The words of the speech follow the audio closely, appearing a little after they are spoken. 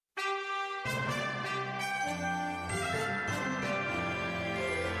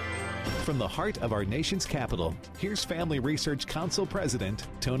From the heart of our nation's capital, here's Family Research Council President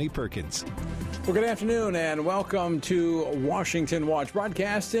Tony Perkins. Well, good afternoon and welcome to Washington Watch,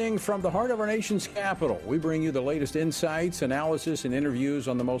 broadcasting from the heart of our nation's capital. We bring you the latest insights, analysis, and interviews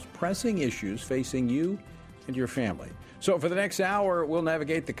on the most pressing issues facing you and your family. So for the next hour, we'll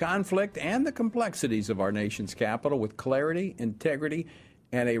navigate the conflict and the complexities of our nation's capital with clarity, integrity,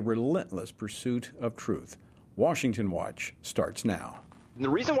 and a relentless pursuit of truth. Washington Watch starts now. The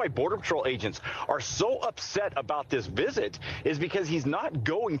reason why Border Patrol agents are so upset about this visit is because he's not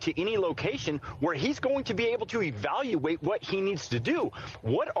going to any location where he's going to be able to evaluate what he needs to do.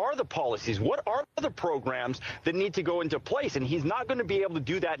 What are the policies? What are the programs that need to go into place? And he's not going to be able to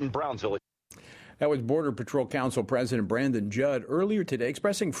do that in Brownsville. That was Border Patrol Council President Brandon Judd earlier today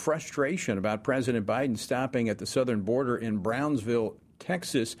expressing frustration about President Biden stopping at the southern border in Brownsville,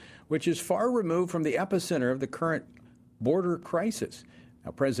 Texas, which is far removed from the epicenter of the current border crisis. Now,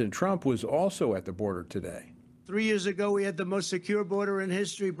 President Trump was also at the border today. 3 years ago, we had the most secure border in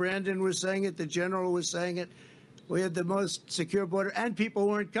history. Brandon was saying it. The general was saying it. We had the most secure border, and people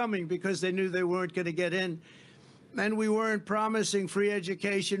weren't coming because they knew they weren't going to get in. And we weren't promising free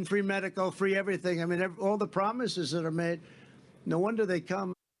education, free medical, free everything. I mean, all the promises that are made, no wonder they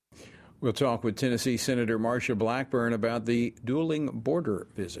come. We'll talk with Tennessee Senator Marsha Blackburn about the dueling border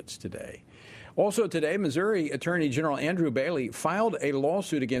visits today. Also today, Missouri Attorney General Andrew Bailey filed a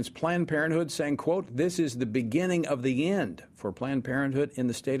lawsuit against Planned Parenthood saying, quote, "This is the beginning of the end for Planned Parenthood in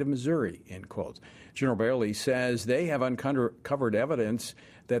the state of Missouri," end quote. General Bailey says they have uncovered evidence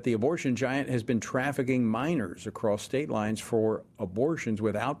that the abortion giant has been trafficking minors across state lines for abortions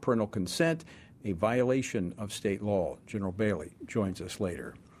without parental consent, a violation of state law. General Bailey joins us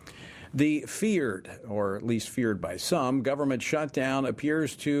later. The feared, or at least feared by some, government shutdown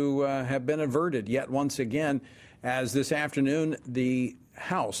appears to have been averted yet once again, as this afternoon the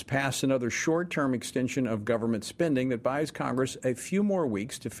House passed another short-term extension of government spending that buys Congress a few more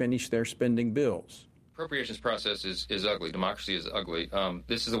weeks to finish their spending bills. Appropriations process is ugly. Democracy is ugly.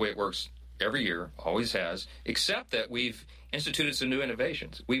 This is the way it works every year, always has, except that we've instituted some new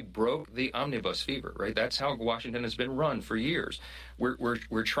innovations. We broke the omnibus fever, right? That's how Washington has been run for years.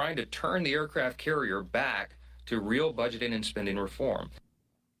 We're trying to turn the aircraft carrier back to real budgeting and spending reform.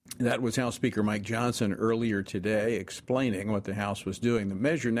 That was House Speaker Mike Johnson earlier today explaining what the House was doing. The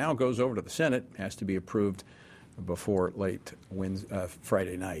measure now goes over to the Senate, has to be approved before late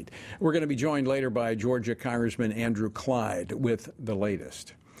Friday night. We're going to be joined later by Georgia Congressman Andrew Clyde with the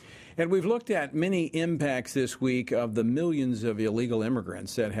latest. And we've looked at many impacts this week of the millions of illegal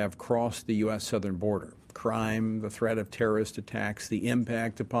immigrants that have crossed the U.S. southern border. Crime, the threat of terrorist attacks, the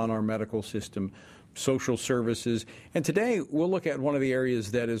impact upon our medical system, social services. And today we'll look at one of the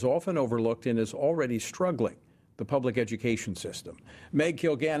areas that is often overlooked and is already struggling, the public education system. Meg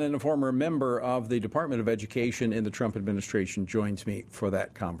Kilgannon, a former member of the Department of Education in the Trump administration, joins me for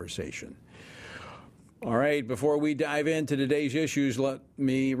that conversation. All right, before we dive into today's issues, let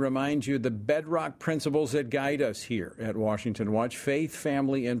me remind you the bedrock principles that guide us here at Washington Watch: faith,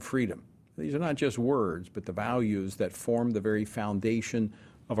 family, and freedom. These are not just words, but the values that form the very foundation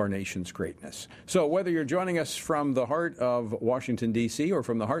of our nation's greatness. So whether you're joining us from the heart of Washington, D.C., or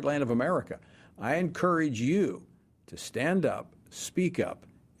from the heartland of America, I encourage you to stand up, speak up,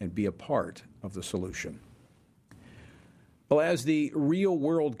 and be a part of the solution. Well, as the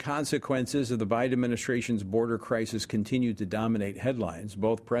real-world consequences of the Biden administration's border crisis continue to dominate headlines,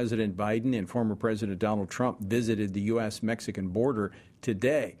 both President Biden and former President Donald Trump visited the U.S.-Mexican border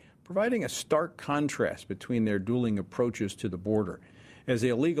today, providing a stark contrast between their dueling approaches to the border. As the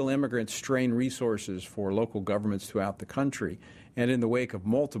illegal immigrants strain resources for local governments throughout the country, and in the wake of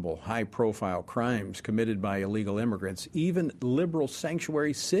multiple high-profile crimes committed by illegal immigrants, even liberal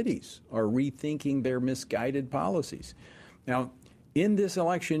sanctuary cities are rethinking their misguided policies. Now, in this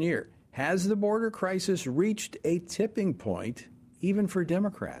election year, has the border crisis reached a tipping point, even for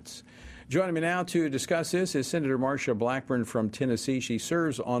Democrats? Joining me now to discuss this is Senator Marsha Blackburn from Tennessee. She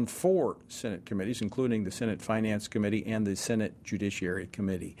serves on 4 Senate committees, including the Senate Finance Committee and the Senate Judiciary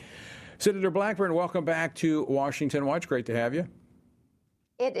Committee. Senator Blackburn, welcome back to Washington Watch. Great to have you.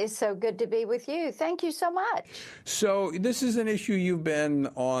 It is so good to be with you. Thank you so much. So this is an issue you've been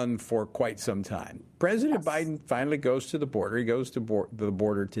on for quite some time. President Biden finally goes to the border. He goes to the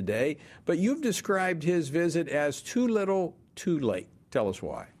border today. But you've described his visit as too little, too late. Tell us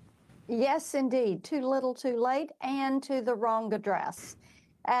why. Yes, indeed. Too little, too late, and to the wrong address.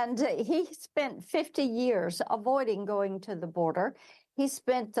 And he spent 50 years avoiding going to the border. He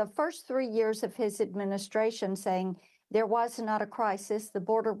spent the first 3 years of his administration saying there was not a crisis. The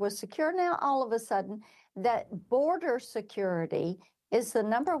border was secure. Now, all of a sudden, that border security is the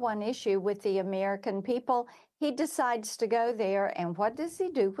number one issue with the American people. He decides to go there, and what does he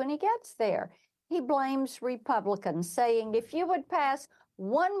do when he gets there? He blames Republicans, saying, if you would pass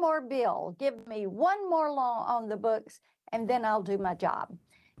one more bill, give me one more law on the books, and then I'll do my job.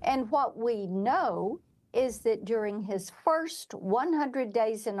 And what we know is that during his first 100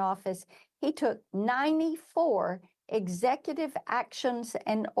 days in office, he took 94 executive actions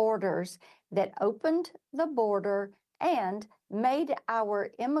and orders that opened the border and made our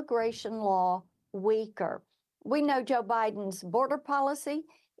immigration law weaker. We know Joe Biden's border policy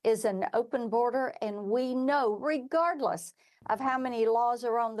is an open border, and we know, regardless of how many laws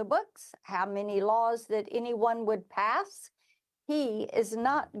are on the books, how many laws that anyone would pass, he is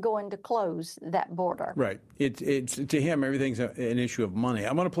not going to close that border. Right. It's to him, everything's an issue of money.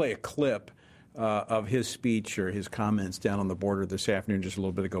 I'm going to play a clip of his speech or his comments down on the border this afternoon, just a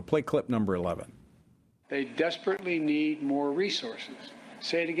little bit ago. Play clip number 11. They desperately need more resources.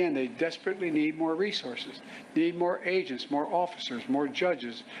 Say it again, they desperately need more resources, need more agents, more officers, more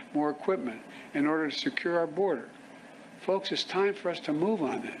judges, more equipment in order to secure our border. Folks, it's time for us to move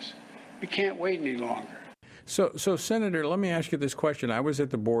on this. We can't wait any longer. So, Senator, let me ask you this question. I was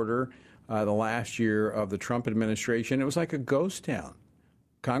at the border the last year of the Trump administration. It was like a ghost town.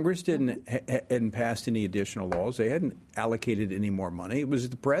 Congress hadn't passed any additional laws. They hadn't allocated any more money. It was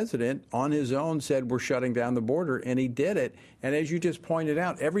the president on his own said we're shutting down the border, and he did it. And as you just pointed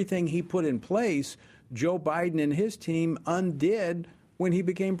out, everything he put in place, Joe Biden and his team undid when he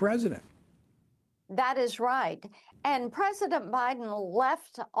became president. That is right. And President Biden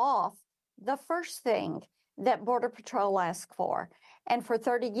left off the first thing that Border Patrol asked for. And for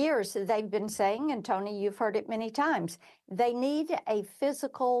 30 years, they've been saying, and Tony, you've heard it many times, they need a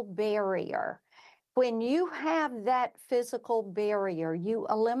physical barrier. When you have that physical barrier, you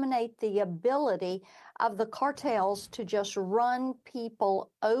eliminate the ability of the cartels to just run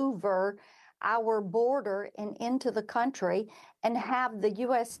people over our border and into the country and have the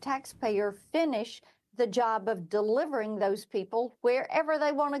U.S. taxpayer finish the job of delivering those people wherever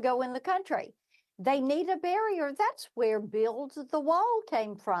they want to go in the country. They need a barrier. That's where Build the Wall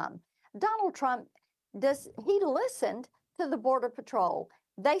came from. Donald Trump, he listened to the Border Patrol.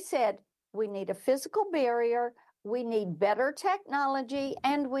 They said, we need a physical barrier, we need better technology,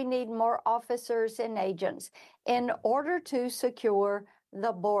 and we need more officers and agents in order to secure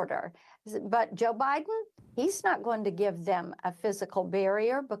the border. But Joe Biden, he's not going to give them a physical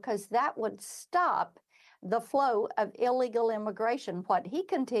barrier because that would stop the flow of illegal immigration. What he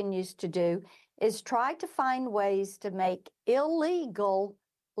continues to do is try to find ways to make illegal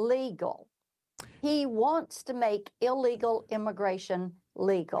legal. He wants to make illegal immigration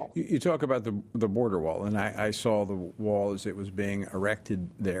legal. You talk about the border wall, and I saw the wall as it was being erected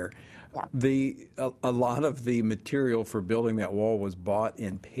there. Yeah. A lot of the material for building that wall was bought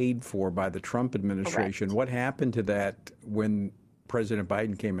and paid for by the Trump administration. Correct. What happened to that when President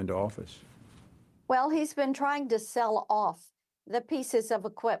Biden came into office? Well, he's been trying to sell off the pieces of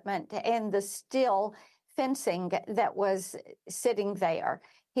equipment and the steel fencing that was sitting there.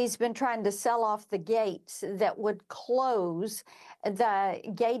 He's been trying to sell off the gates that would close the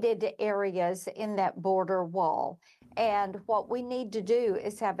gated areas in that border wall. And what we need to do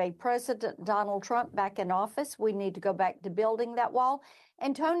is have a President Donald Trump back in office. We need to go back to building that wall.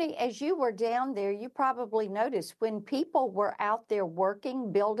 And Tony, as you were down there, you probably noticed when people were out there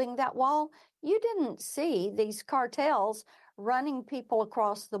working, building that wall, you didn't see these cartels running people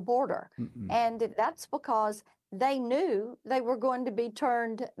across the border. Mm-mm. And that's because they knew they were going to be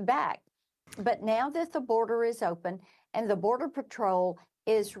turned back. But now that the border is open and the Border Patrol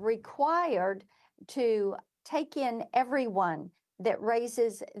is required to take in everyone that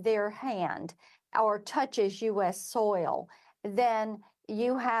raises their hand or touches U.S. soil, then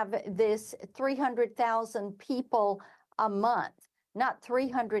you have this 300,000 people a month, not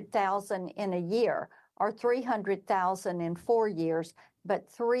 300,000 in a year or 300,000 in 4 years, but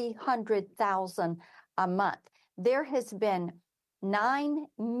 300,000 a month. There has been 9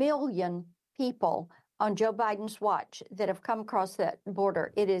 million people on Joe Biden's watch that have come across that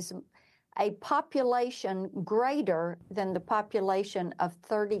border. It is a population greater than the population of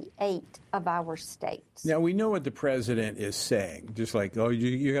 38 of our states. Now, we know what the president is saying, just like, oh,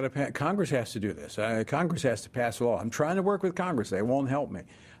 you got to Congress has to do this. Congress has to pass a law. I'm trying to work with Congress. They won't help me.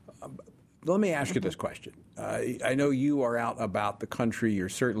 Let me ask you this question. I know you are out about the country. You're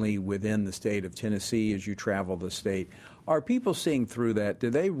certainly within the state of Tennessee as you travel the state. Are people seeing through that? Do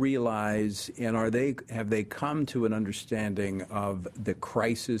they realize, and have they come to an understanding of the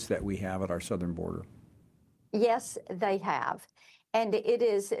crisis that we have at our southern border? Yes, they have. And it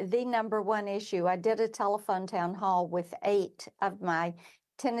is the number one issue. I did a telephone town hall with 8 of my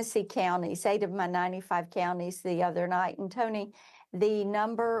Tennessee counties, 8 of my 95 counties the other night. And Tony, the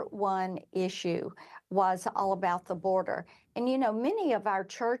number one issue was all about the border. And, you know, many of our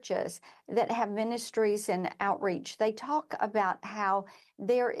churches that have ministries and outreach, they talk about how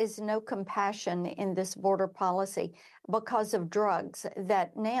there is no compassion in this border policy because of drugs,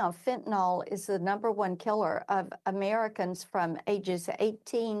 that now fentanyl is the number one killer of Americans from ages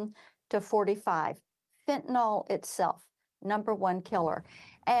 18 to 45. Fentanyl itself, number one killer.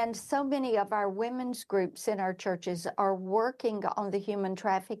 And so many of our women's groups in our churches are working on the human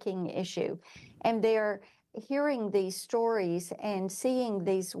trafficking issue. And they're hearing these stories and seeing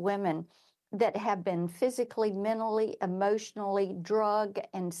these women that have been physically, mentally, emotionally, drug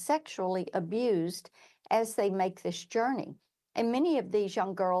and sexually abused as they make this journey. And many of these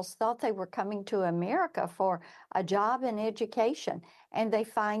young girls thought they were coming to America for a job and education, and they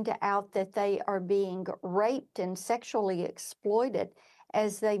find out that they are being raped and sexually exploited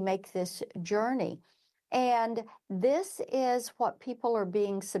as they make this journey. And this is what people are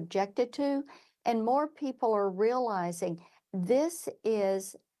being subjected to, and more people are realizing this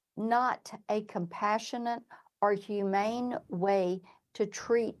is not a compassionate or humane way to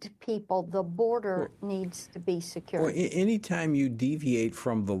treat people. The border needs to be secure. Well, anytime you deviate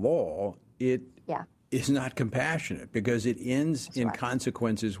from the law, it is not compassionate, because it ends in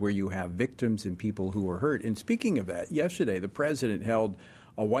consequences where you have victims and people who are hurt. And speaking of that, yesterday the president held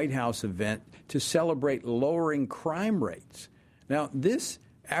a White House event to celebrate lowering crime rates. Now, this,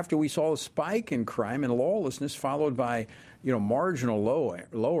 after we saw a spike in crime and lawlessness, followed by, you know, marginal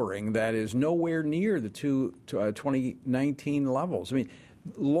lowering that is nowhere near the 2019 levels. I mean,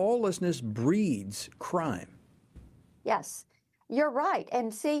 lawlessness breeds crime. Yes, you're right.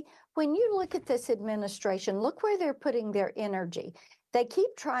 And see, when you look at this administration, look where they're putting their energy. They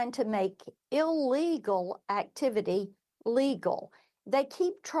keep trying to make illegal activity legal. They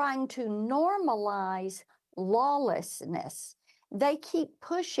keep trying to normalize lawlessness. They keep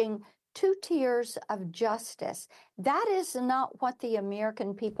pushing 2 tiers of justice. That is not what the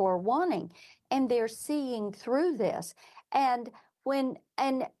American people are wanting, and they're seeing through this. And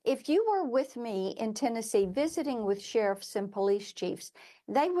if you were with me in Tennessee visiting with sheriffs and police chiefs,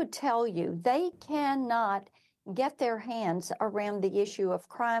 they would tell you they cannot get their hands around the issue of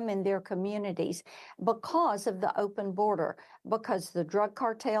crime in their communities because of the open border, because the drug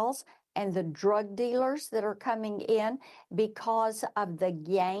cartels and the drug dealers that are coming in, because of the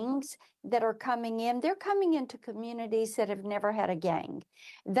gangs that are coming in. They're coming into communities that have never had a gang.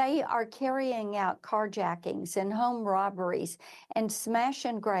 They are carrying out carjackings and home robberies and smash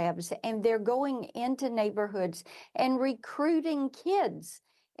and grabs, and they're going into neighborhoods and recruiting kids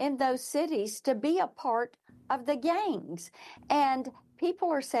in those cities to be a part of the gangs. And people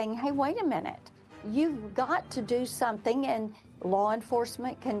are saying, hey, wait a minute, you've got to do something. And law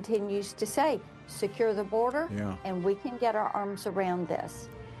enforcement continues to say, secure the border, and we can get our arms around this.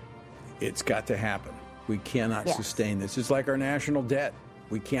 It's got to happen. We cannot sustain this. It's like our national debt.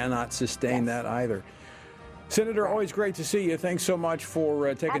 We cannot sustain that either. Senator, always great to see you. Thanks so much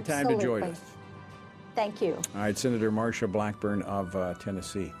for taking time to join us. Thank you. All right, Senator Marsha Blackburn of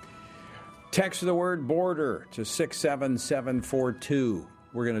Tennessee. Text the word border to 67742.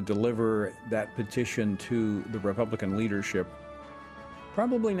 We're going to deliver that petition to the Republican leadership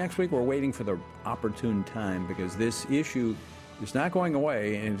probably next week. We're waiting for the opportune time, because this issue is not going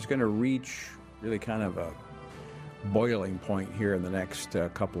away, and it's going to reach really kind of a boiling point here in the next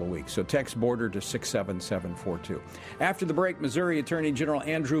couple of weeks. So text border to 67742. After the break, Missouri Attorney General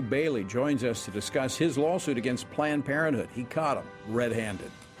Andrew Bailey joins us to discuss his lawsuit against Planned Parenthood. He caught him red-handed.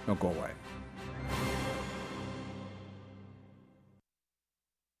 Don't go away.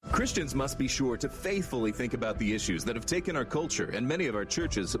 Christians must be sure to faithfully think about the issues that have taken our culture and many of our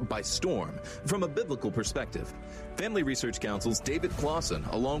churches by storm from a biblical perspective. Family Research Council's David Clausen,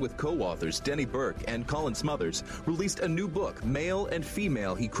 along with co-authors Denny Burke and Colin Smothers, released a new book, Male and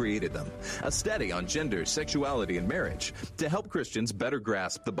Female, He Created Them, a study on gender, sexuality, and marriage to help Christians better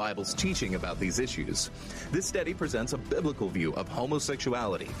grasp the Bible's teaching about these issues. This study presents a biblical view of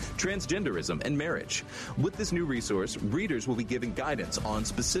homosexuality, transgenderism, and marriage. With this new resource, readers will be given guidance on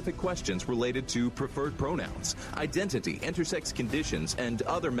specific specific questions related to preferred pronouns, identity, intersex conditions, and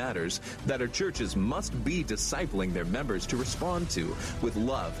other matters that our churches must be discipling their members to respond to with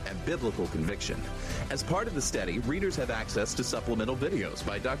love and biblical conviction. As part of the study, readers have access to supplemental videos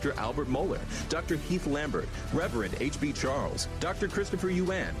by Dr. Albert Mohler, Dr. Heath Lambert, Reverend H.B. Charles, Dr. Christopher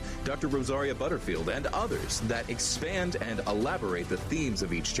Yuan, Dr. Rosaria Butterfield, and others that expand and elaborate the themes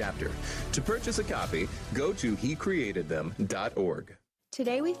of each chapter. To purchase a copy, go to hecreatedthem.org.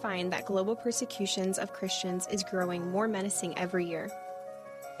 Today we find that global persecutions of Christians is growing more menacing every year.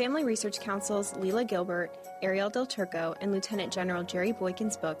 Family Research Council's Leila Gilbert, Ariel Del Turco, and Lieutenant General Jerry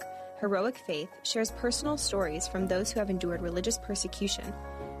Boykin's book, Heroic Faith, shares personal stories from those who have endured religious persecution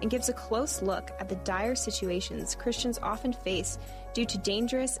and gives a close look at the dire situations Christians often face due to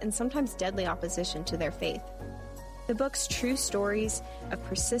dangerous and sometimes deadly opposition to their faith. The book's true stories of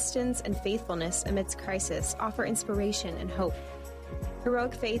persistence and faithfulness amidst crisis offer inspiration and hope.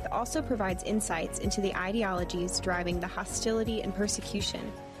 Heroic Faith also provides insights into the ideologies driving the hostility and persecution,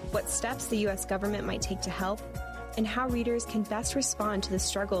 what steps the U.S. government might take to help, and how readers can best respond to the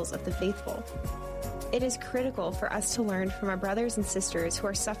struggles of the faithful. It is critical for us to learn from our brothers and sisters who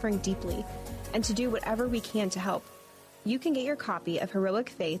are suffering deeply and to do whatever we can to help. You can get your copy of Heroic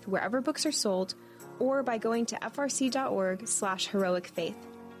Faith wherever books are sold or by going to frc.org/heroicfaith.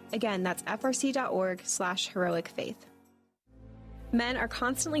 Again, that's frc.org/heroicfaith. Men are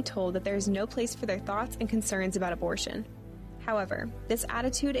constantly told that there is no place for their thoughts and concerns about abortion. However, this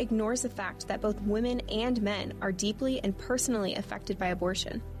attitude ignores the fact that both women and men are deeply and personally affected by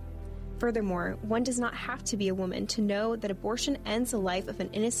abortion. Furthermore, one does not have to be a woman to know that abortion ends the life of an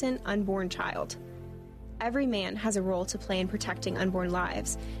innocent, unborn child. Every man has a role to play in protecting unborn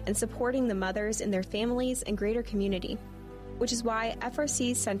lives and supporting the mothers in their families and greater community, which is why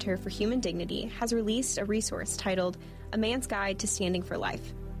FRC's Center for Human Dignity has released a resource titled A Man's Guide to Standing for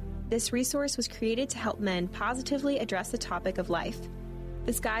Life. This resource was created to help men positively address the topic of life.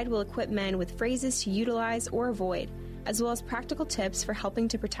 This guide will equip men with phrases to utilize or avoid, as well as practical tips for helping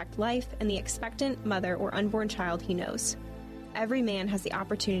to protect life and the expectant mother or unborn child he knows. Every man has the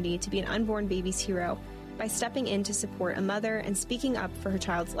opportunity to be an unborn baby's hero by stepping in to support a mother and speaking up for her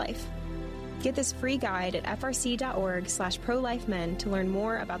child's life. Get this free guide at frc.org/prolifemen to learn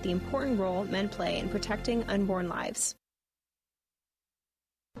more about the important role men play in protecting unborn lives.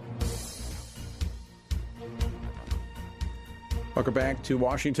 Welcome back to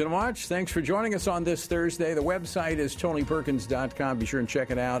Washington Watch. Thanks for joining us on this Thursday. The website is TonyPerkins.com. Be sure and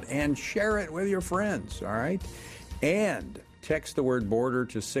check it out and share it with your friends, all right? And text the word border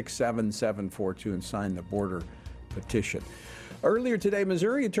to 67742 and sign the border petition. Earlier today,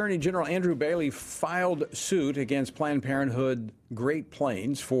 Missouri Attorney General Andrew Bailey filed suit against Planned Parenthood Great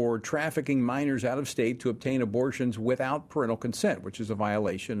Plains for trafficking minors out of state to obtain abortions without parental consent, which is a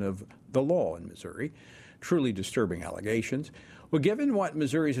violation of the law in Missouri. Truly disturbing allegations. Well, given what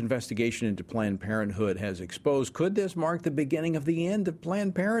Missouri's investigation into Planned Parenthood has exposed, could this mark the beginning of the end of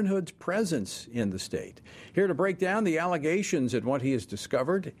Planned Parenthood's presence in the state? Here to break down the allegations and what he has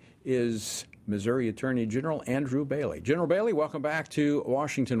discovered is Missouri Attorney General Andrew Bailey. General Bailey, welcome back to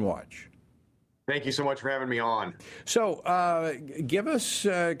Washington Watch. Thank you so much for having me on. So give us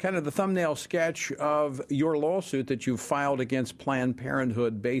kind of the thumbnail sketch of your lawsuit that you filed against Planned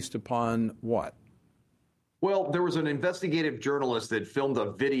Parenthood based upon what? Well, there was an investigative journalist that filmed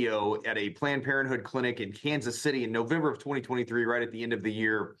a video at a Planned Parenthood clinic in Kansas City in November of 2023, right at the end of the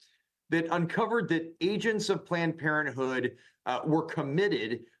year, that uncovered that agents of Planned Parenthood were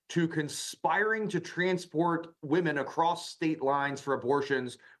committed to conspiring to transport women across state lines for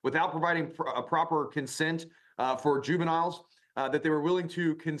abortions without providing a proper consent for juveniles, that they were willing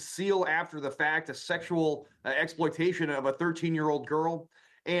to conceal after the fact a sexual exploitation of a 13-year-old girl,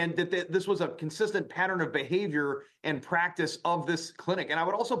 and that this was a consistent pattern of behavior and practice of this clinic. And I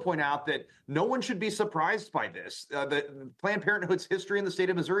would also point out that no one should be surprised by this. The Planned Parenthood's history in the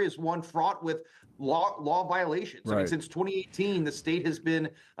state of Missouri is one fraught with law violations. Right. I mean, since 2018, the state has been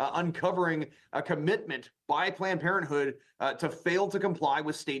uncovering a commitment by Planned Parenthood to fail to comply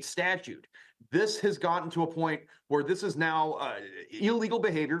with state statute. This has gotten to a point where this is now illegal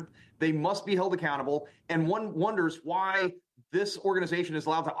behavior. They must be held accountable. And one wonders why this organization is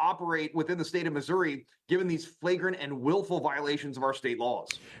allowed to operate within the state of Missouri, given these flagrant and willful violations of our state laws.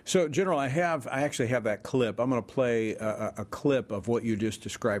 So, General, I actually have that clip. I'm going to play a clip of what you just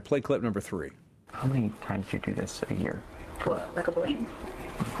described. Play clip number 3. How many times do you do this a year? What, like a bullying?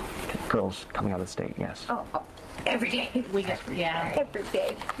 Girls coming out of the state, yes. Oh, every day. Every day.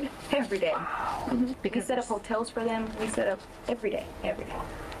 Every day. Wow. Mm-hmm. Because we set up hotels for them. We set up every day.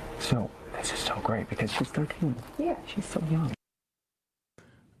 So this is so great because she's 13. Yeah. She's so young.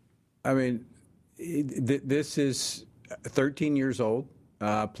 I mean, this is 13 years old.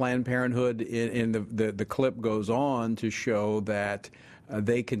 Planned Parenthood, in the clip goes on to show that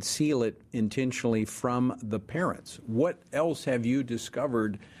they conceal it intentionally from the parents. What else have you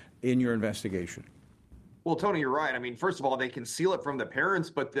discovered in your investigation? Well, Tony, you're right. I mean, first of all, they conceal it from the parents,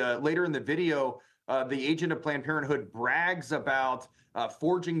 but later in the video, the agent of Planned Parenthood brags about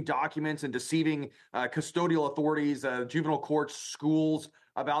forging documents and deceiving custodial authorities, juvenile courts, schools,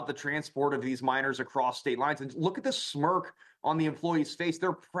 about the transport of these minors across state lines. And look at the smirk on the employee's face.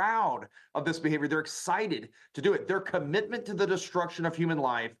 They're proud of this behavior. They're excited to do it. Their commitment to the destruction of human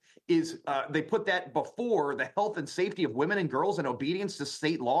life is, they put that before the health and safety of women and girls and obedience to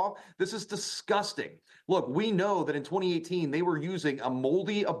state law. This is disgusting. Look, we know that in 2018, they were using a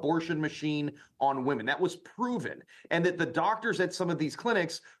moldy abortion machine on women. That was proven. And that the doctors at some of these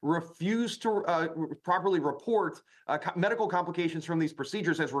clinics refused to properly report medical complications from these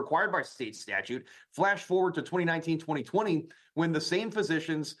procedures as required by state statute. Flash forward to 2019, 2020, when the same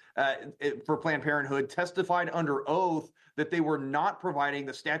physicians for Planned Parenthood testified under oath that they were not providing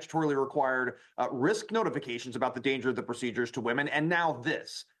the statutorily required risk notifications about the danger of the procedures to women. And now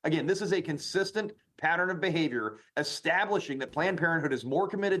this. Again, this is a consistent pattern of behavior establishing that Planned Parenthood is more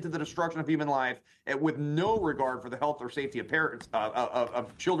committed to the destruction of human life with no regard for the health or safety of parents,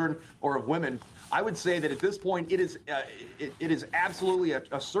 of children or of women. I would say that at this point, it is absolutely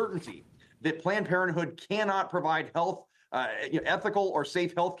a certainty that Planned Parenthood cannot provide health, ethical or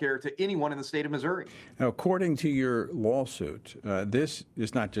safe health care to anyone in the state of Missouri. Now, according to your lawsuit, this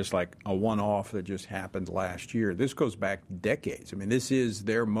is not just like a one-off that just happened last year. This goes back decades. I mean, this is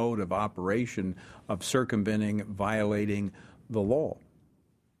their mode of operation of circumventing, violating the law.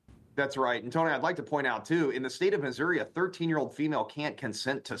 That's right. And Tony, I'd like to point out, too, in the state of Missouri, a 13-year-old female can't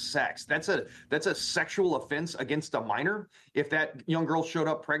consent to sex. That's a sexual offense against a minor. If that young girl showed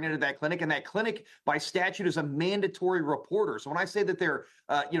up pregnant at that clinic, and that clinic by statute is a mandatory reporter. So when I say that they're,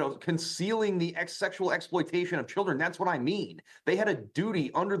 concealing the sexual exploitation of children, that's what I mean. They had a duty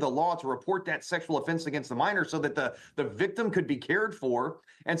under the law to report that sexual offense against the minor so that the victim could be cared for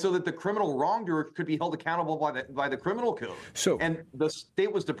and so that the criminal wrongdoer could be held accountable by the criminal code. And the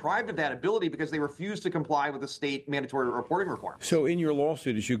state was deprived of that ability because they refused to comply with the state mandatory reporting requirements. So in your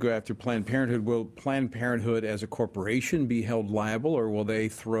lawsuit, as you go after Planned Parenthood, will Planned Parenthood as a corporation be held liable, or will they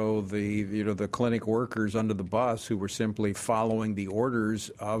throw the clinic workers under the bus who were simply following the orders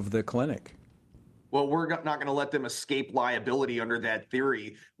of the clinic? Well, we're not going to let them escape liability under that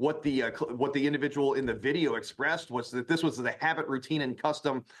theory. What the individual in the video expressed was that this was the habit, routine, and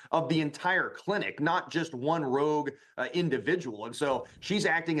custom of the entire clinic, not just one rogue individual. And so she's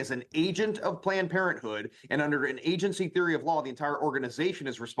acting as an agent of Planned Parenthood, and under an agency theory of law, the entire organization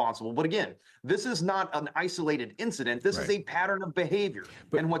is responsible. But again, this is not an isolated incident. This is a pattern of behavior.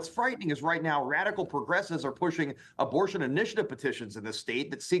 And what's frightening is right now, radical progressives are pushing abortion initiative petitions in the state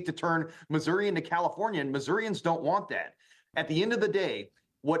that seek to turn Missouri into California, and Missourians don't want that. At the end of the day,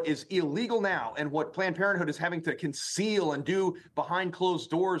 what is illegal now and what Planned Parenthood is having to conceal and do behind closed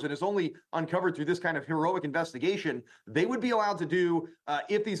doors and is only uncovered through this kind of heroic investigation, they would be allowed to do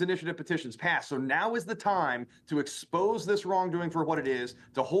if these initiative petitions pass. So now is the time to expose this wrongdoing for what it is,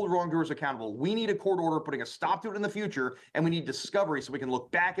 to hold wrongdoers accountable. We need a court order putting a stop to it in the future, and we need discovery so we can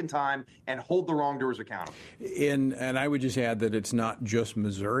look back in time and hold the wrongdoers accountable. And I would just add that it's not just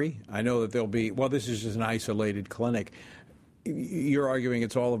Missouri. I know that there'll be, well, this is just an isolated clinic. You're arguing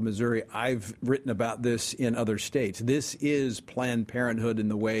it's all of Missouri. I've written about this in other states. This is Planned Parenthood in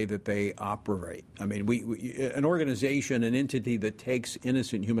the way that they operate. I mean, an organization, an entity that takes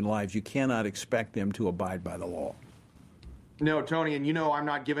innocent human lives, you cannot expect them to abide by the law. No, Tony, and I'm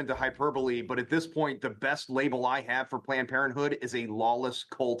not given to hyperbole, but at this point, the best label I have for Planned Parenthood is a lawless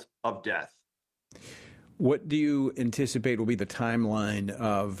cult of death. What do you anticipate will be the timeline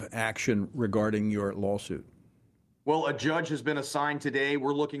of action regarding your lawsuit? Well, a judge has been assigned today.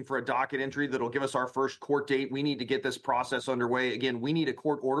 We're looking for a docket entry that'll give us our first court date. We need to get this process underway. Again, we need a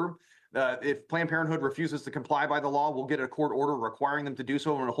court order. If Planned Parenthood refuses to comply by the law, we'll get a court order requiring them to do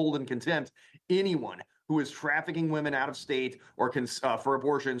so and hold in contempt anyone who is trafficking women out of state or for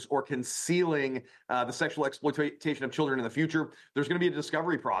abortions or concealing the sexual exploitation of children in the future. There's going to be a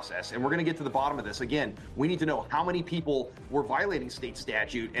discovery process, and we're going to get to the bottom of this. Again, we need to know how many people were violating state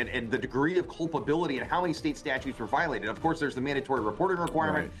statute and the degree of culpability and how many state statutes were violated. Of course, there's the mandatory reporting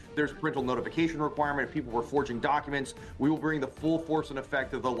requirement. There's parental notification requirement. If people were forging documents, we will bring the full force and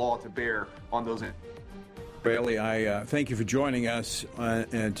effect of the law to bear on those ends. Bailey, I thank you for joining us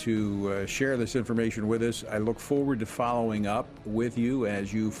and to share this information with us. I look forward to following up with you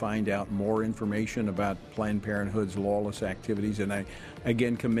as you find out more information about Planned Parenthood's lawless activities. And I,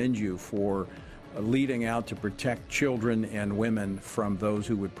 again, commend you for leading out to protect children and women from those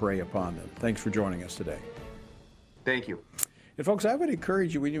who would prey upon them. Thanks for joining us today. Thank you. And folks, I would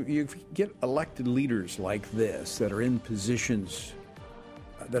encourage you, when you get elected leaders like this that are in positions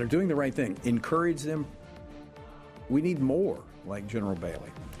that are doing the right thing, encourage them. We need more like General Bailey.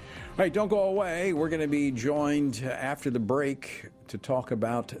 All right, don't go away. We're going to be joined after the break to talk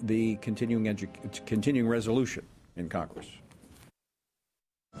about the continuing resolution in Congress.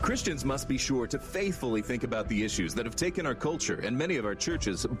 Christians must be sure to faithfully think about the issues that have taken our culture and many of our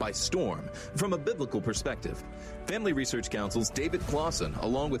churches by storm from a biblical perspective. Family Research Council's David Clausen,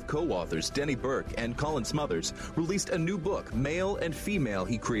 along with co-authors Denny Burke and Colin Smothers, released a new book, Male and Female,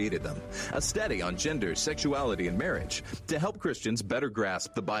 He Created Them, a study on gender, sexuality, and marriage to help Christians better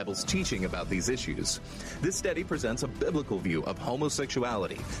grasp the Bible's teaching about these issues. This study presents a biblical view of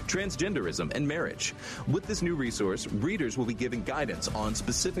homosexuality, transgenderism, and marriage. With this new resource, readers will be given guidance on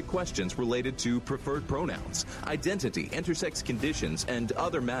specific questions related to preferred pronouns, identity, intersex conditions, and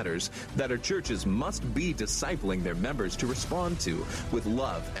other matters that our churches must be discipling their members to respond to with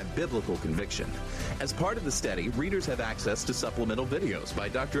love and biblical conviction. As part of the study, readers have access to supplemental videos by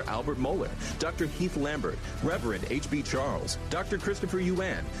Dr. Albert Mohler, Dr. Heath Lambert, Reverend H.B. Charles, Dr. Christopher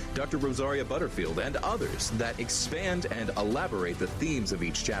Yuan, Dr. Rosaria Butterfield, and others that expand and elaborate the themes of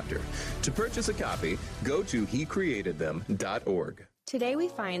each chapter. To purchase a copy, go to hecreatedthem.org. Today we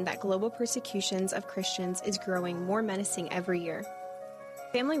find that global persecutions of Christians is growing more menacing every year.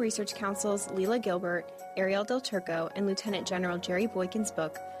 Family Research Council's Leela Gilbert, Ariel Del Turco, and Lieutenant General Jerry Boykin's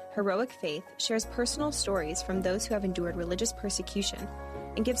book, Heroic Faith, shares personal stories from those who have endured religious persecution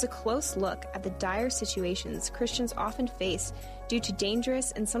and gives a close look at the dire situations Christians often face due to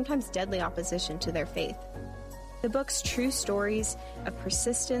dangerous and sometimes deadly opposition to their faith. The book's true stories of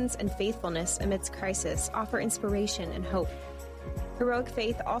persistence and faithfulness amidst crisis offer inspiration and hope. Heroic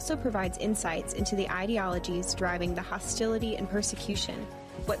Faith also provides insights into the ideologies driving the hostility and persecution,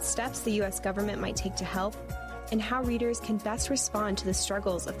 what steps the U.S. government might take to help, and how readers can best respond to the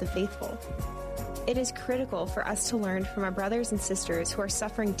struggles of the faithful. It is critical for us to learn from our brothers and sisters who are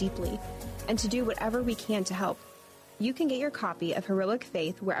suffering deeply and to do whatever we can to help. You can get your copy of Heroic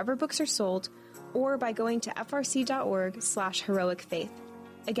Faith wherever books are sold or by going to frc.org/heroicfaith.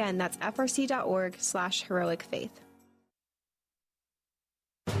 Again, that's frc.org/heroicfaith.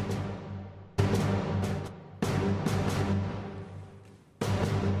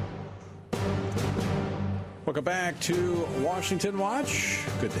 Welcome back to Washington Watch.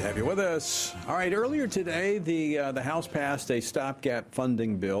 Good to have you with us. All right, earlier today, the House passed a stopgap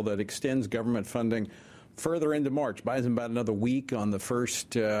funding bill that extends government funding further into March, buys them about another week on the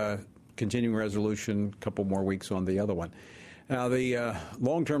first continuing resolution, a couple more weeks on the other one. Now, the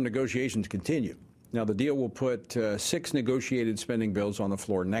long-term negotiations continue. Now, the deal will put 6 negotiated spending bills on the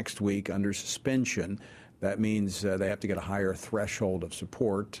floor next week under suspension. That means they have to get a higher threshold of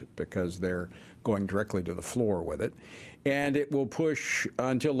support because they're going directly to the floor with it. And it will push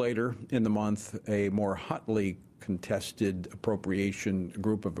until later in the month a more hotly contested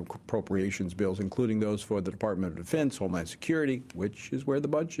group of appropriations bills, including those for the Department of Defense, Homeland Security, which is where the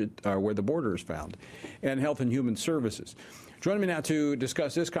border is found, and Health and Human Services. Joining me now to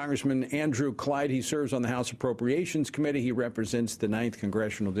discuss this, Congressman Andrew Clyde. He serves on the House Appropriations Committee. He represents the 9th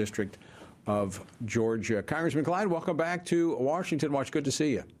Congressional District of Georgia. Congressman Clyde, welcome back to Washington Watch. Good to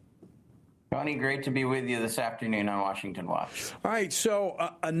see you. Tony, great to be with you this afternoon on Washington Watch. All right, so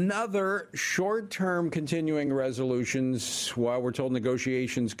another short-term continuing resolutions while we're told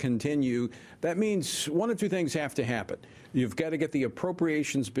negotiations continue. That means one of two things have to happen. You've got to get the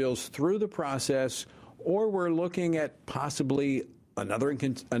appropriations bills through the process, or we're looking at possibly another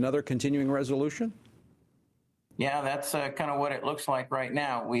continuing resolution? Yeah, that's kind of what it looks like right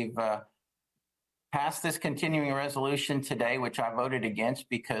now. We've passed this continuing resolution today, which I voted against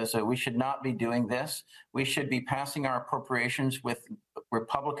because we should not be doing this. We should be passing our appropriations with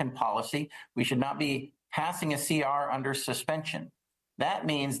Republican policy. We should not be passing a CR under suspension. That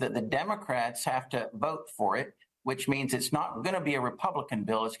means that the Democrats have to vote for it, which means it's not going to be a Republican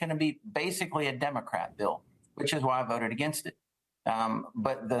bill. It's going to be basically a Democrat bill, which is why I voted against it.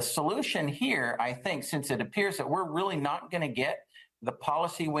 But the solution here, I think, since it appears that we're really not going to get the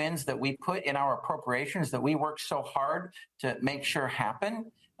policy wins that we put in our appropriations that we worked so hard to make sure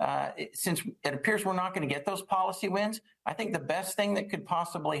happen, since it appears we're not going to get those policy wins, I think the best thing that could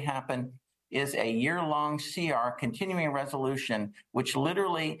possibly happen is a year-long CR, continuing resolution, which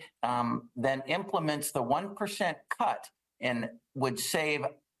literally then implements the 1% cut and would save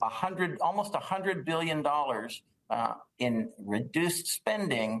almost $100 billion in reduced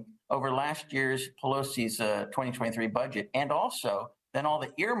spending over last year's Pelosi's 2023 budget, and also then all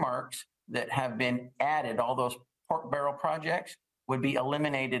the earmarks that have been added, all those pork barrel projects, would be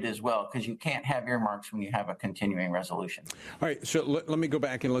eliminated as well, because you can't have earmarks when you have a continuing resolution. All right, so let me go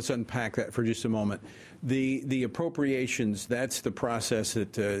back and let's unpack that for just a moment. The appropriations, that's the process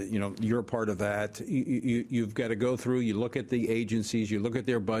that, you're a part of that. You've got to go through, you look at the agencies, you look at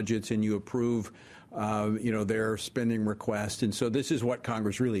their budgets, and you approve their spending request. And so this is what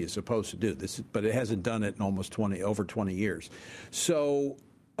Congress really is supposed to do. But it hasn't done it in over 20 years. So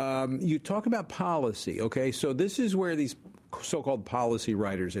you talk about policy, okay? So this is where these so-called policy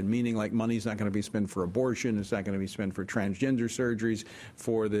writers, and meaning like money's not going to be spent for abortion, it's not going to be spent for transgender surgeries,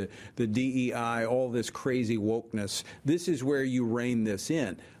 for the DEI, all this crazy wokeness. This is where you rein this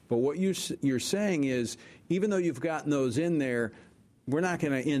in. But what you're saying is, even though you've gotten those in there, we're not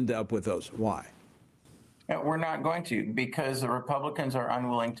going to end up with those. Why? We're not going to, because the Republicans are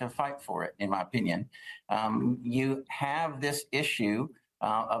unwilling to fight for it, in my opinion. You have this issue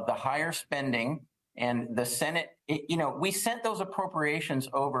of the higher spending, and the Senate, we sent those appropriations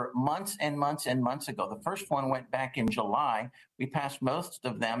over months and months and months ago. The first one went back in July. We passed most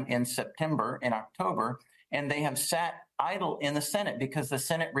of them in September and October, and they have sat idle in the Senate because the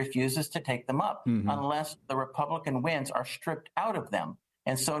Senate refuses to take them up unless the Republican wins are stripped out of them.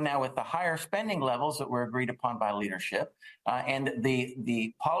 And so now with the higher spending levels that were agreed upon by leadership and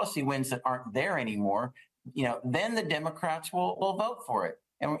the policy wins that aren't there anymore, then the Democrats will vote for it.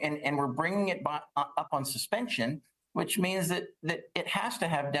 And we're bringing it up on suspension, which means that it has to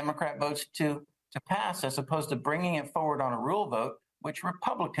have Democrat votes to pass, as opposed to bringing it forward on a rule vote, which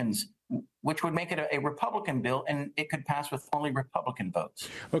would make it a Republican bill, and it could pass with only Republican votes.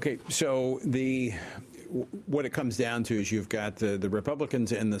 Okay, so what it comes down to is you've got the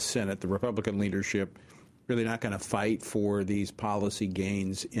Republicans in the Senate, the Republican leadership, really not going to fight for these policy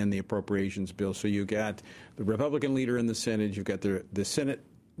gains in the appropriations bill. So you got the Republican leader in the Senate, you've got the Senate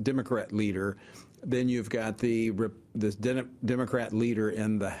Democrat leader, then you've got the Democrat leader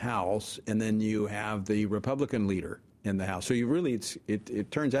in the House, and then you have the Republican leader in the House. So you really,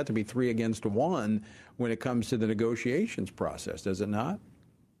 it turns out to be 3 against 1 when it comes to the negotiations process, does it not?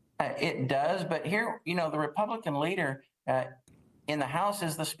 It does, but here, the Republican leader in the House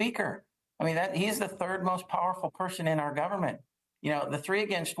is the Speaker. I mean, he's the third most powerful person in our government. The 3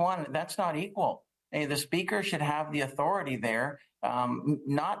 against 1, that's not equal. The Speaker should have the authority there,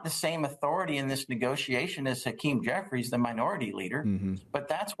 not the same authority in this negotiation as Hakeem Jeffries, the minority leader, but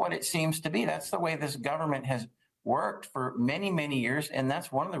that's what it seems to be. That's the way this government has worked for many, many years, and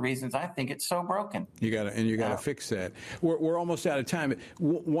that's one of the reasons I think it's so broken. You got to fix that. We're almost out of time.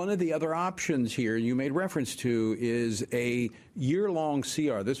 One of the other options here you made reference to is a year-long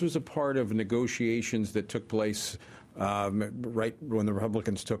CR. This was a part of negotiations that took place right when the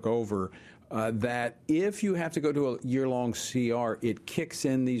Republicans took over, that if you have to go to a year-long CR, it kicks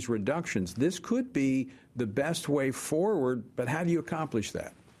in these reductions. This could be the best way forward, but how do you accomplish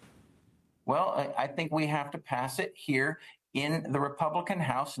that? Well, I think we have to pass it here in the Republican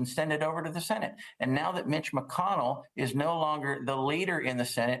House and send it over to the Senate. And now that Mitch McConnell is no longer the leader in the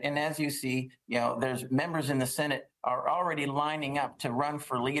Senate, and as you see, there's members in the Senate are already lining up to run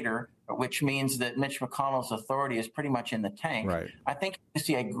for leader, which means that Mitch McConnell's authority is pretty much in the tank. Right. I think you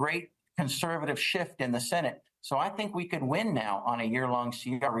see a great conservative shift in the Senate. So I think we could win now on a year-long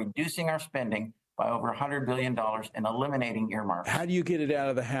CR, reducing our spending by over $100 billion and eliminating earmarks. How do you get it out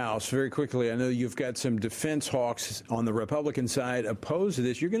of the House? Very quickly, I know you've got some defense hawks on the Republican side opposed to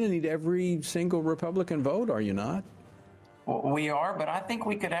this. You're going to need every single Republican vote, are you not? Well, we are, but I think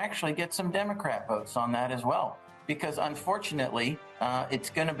we could actually get some Democrat votes on that as well, because unfortunately, it's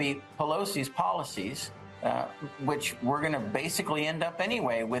going to be Pelosi's policies, which we're going to basically end up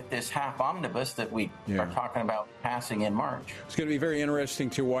anyway with this half omnibus that we are talking about passing in March. It's going to be very interesting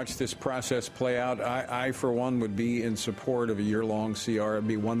to watch this process play out. I, for one, would be in support of a year-long CR. It'd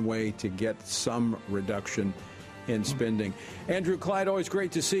be one way to get some reduction in spending. Andrew, Clyde, always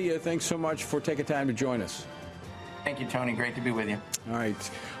great to see you. Thanks so much for taking time to join us. Thank you, Tony. Great to be with you. All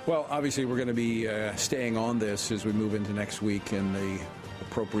right. Well, obviously, we're going to be staying on this as we move into next week, and the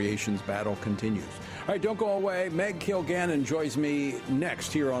appropriations battle continues. All right, don't go away. Meg Kilgannon joins me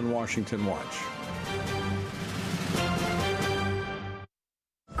next here on Washington Watch.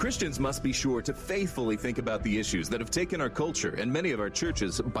 Christians must be sure to faithfully think about the issues that have taken our culture and many of our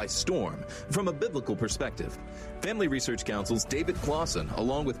churches by storm from a biblical perspective. Family Research Council's David Clausen,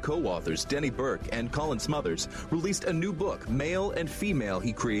 along with co-authors Denny Burke and Colin Smothers, released a new book, Male and Female,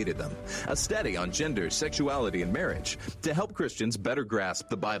 He Created Them, a study on gender, sexuality, and marriage to help Christians better grasp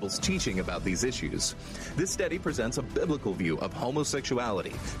the Bible's teaching about these issues. This study presents a biblical view of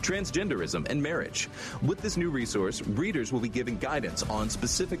homosexuality, transgenderism, and marriage. With this new resource, readers will be given guidance on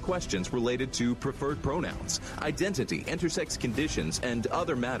specific questions related to preferred pronouns, identity, intersex conditions, and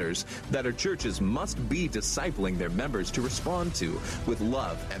other matters that our churches must be discipling their members to respond to with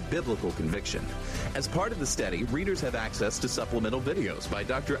love and biblical conviction. As part of the study, readers have access to supplemental videos by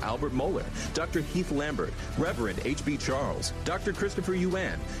Dr. Albert Mohler, Dr. Heath Lambert, Reverend H.B. Charles, Dr. Christopher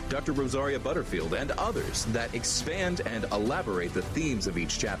Yuan, Dr. Rosaria Butterfield, and others that expand and elaborate the themes of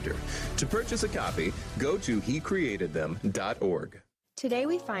each chapter. To purchase a copy, go to hecreatedthem.org. Today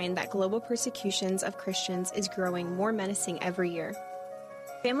we find that global persecutions of Christians is growing more menacing every year.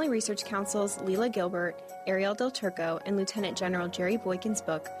 Family Research Council's Leela Gilbert, Ariel Del Turco, and Lieutenant General Jerry Boykin's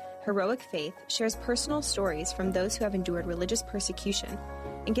book, Heroic Faith, shares personal stories from those who have endured religious persecution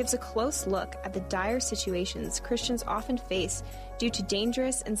and gives a close look at the dire situations Christians often face due to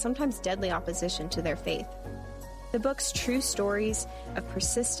dangerous and sometimes deadly opposition to their faith. The book's true stories of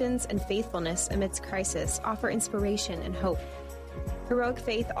persistence and faithfulness amidst crisis offer inspiration and hope. Heroic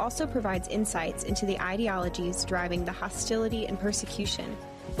Faith also provides insights into the ideologies driving the hostility and persecution,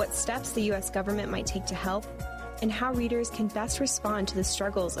 what steps the U.S. government might take to help, and how readers can best respond to the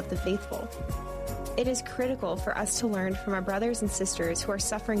struggles of the faithful. It is critical for us to learn from our brothers and sisters who are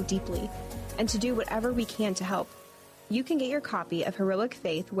suffering deeply and to do whatever we can to help. You can get your copy of Heroic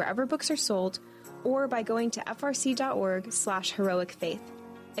Faith wherever books are sold or by going to frc.org/heroicfaith.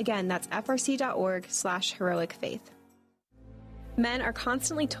 Again, that's frc.org/heroicfaith. Men are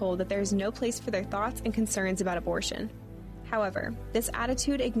constantly told that there is no place for their thoughts and concerns about abortion. However, this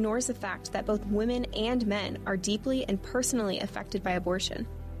attitude ignores the fact that both women and men are deeply and personally affected by abortion.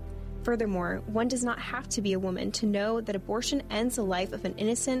 Furthermore, one does not have to be a woman to know that abortion ends the life of an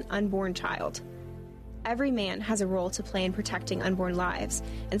innocent, unborn child. Every man has a role to play in protecting unborn lives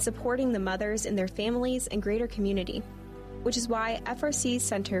and supporting the mothers in their families and greater community, which is why FRC's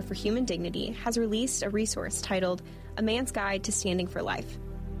Center for Human Dignity has released a resource titled A Man's Guide to Standing for Life.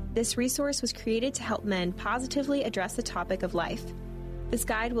 This resource was created to help men positively address the topic of life. This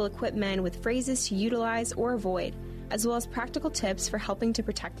guide will equip men with phrases to utilize or avoid, as well as practical tips for helping to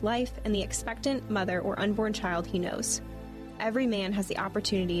protect life and the expectant mother or unborn child he knows. Every man has the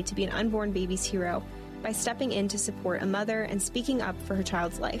opportunity to be an unborn baby's hero by stepping in to support a mother and speaking up for her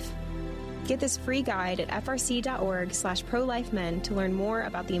child's life. Get this free guide at frc.org/prolifemen to learn more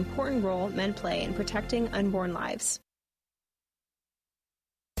about the important role men play in protecting unborn lives.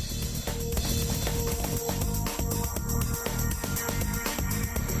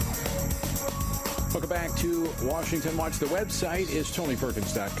 Welcome back to Washington Watch. The website is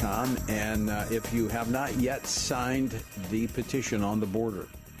TonyPerkins.com, and if you have not yet signed the petition on the border,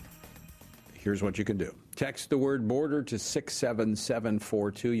 here's what you can do. Text the word border to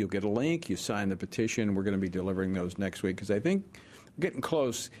 67742. You'll get a link. You sign the petition. We're going to be delivering those next week because I think we're getting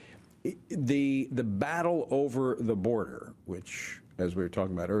close. The battle over the border, which, as we were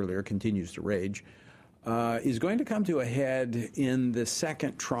talking about earlier, continues to rage, is going to come to a head in the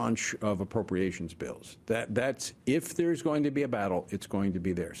second tranche of appropriations bills. That's if there's going to be a battle, it's going to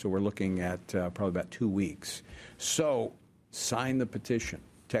be there. So we're looking at probably about 2 weeks. So sign the petition.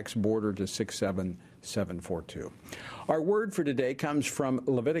 Text border to 67742. Our word for today comes from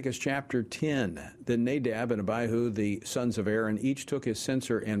Leviticus chapter 10. Then Nadab and Abihu, the sons of Aaron, each took his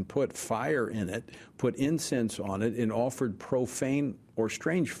censer and put fire in it, put incense on it, and offered profane or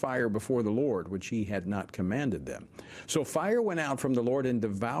strange fire before the Lord, which he had not commanded them. So fire went out from the Lord and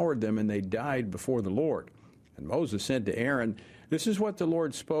devoured them, and they died before the Lord. And Moses said to Aaron, "This is what the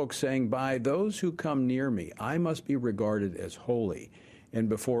Lord spoke, saying, by those who come near me, I must be regarded as holy, and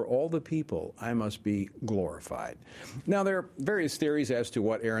before all the people I must be glorified." Now, there are various theories as to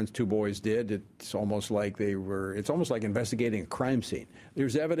what Aaron's two boys did. It's almost like investigating a crime scene.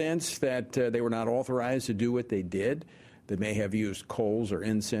 There's evidence that they were not authorized to do what they did. They may have used coals or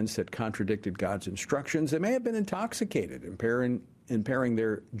incense that contradicted God's instructions. They may have been intoxicated, impairing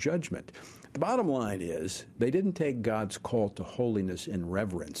their judgment. The bottom line is they didn't take God's call to holiness and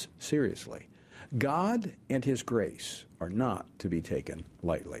reverence seriously. God and his grace are not to be taken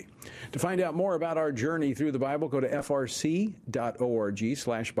lightly. To find out more about our journey through the Bible, go to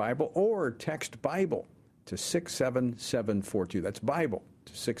frc.org/Bible or text Bible to 67742. That's Bible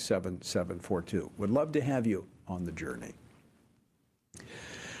to 67742. Would love to have you on the journey.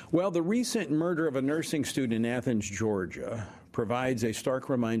 Well, the recent murder of a nursing student in Athens, Georgia, provides a stark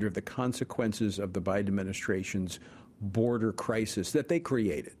reminder of the consequences of the Biden administration's border crisis that they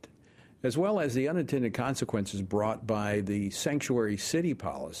created, as well as the unintended consequences brought by the sanctuary city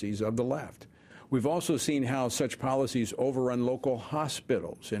policies of the left. We've also seen how such policies overrun local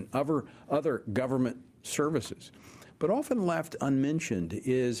hospitals and other government services. But often left unmentioned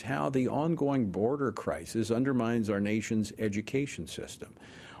is how the ongoing border crisis undermines our nation's education system.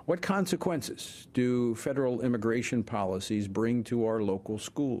 What consequences do federal immigration policies bring to our local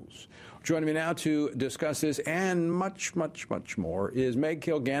schools? Joining me now to discuss this and much, much, much more is Meg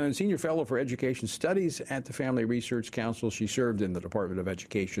Kilgannon, Senior Fellow for Education Studies at the Family Research Council. She served in the Department of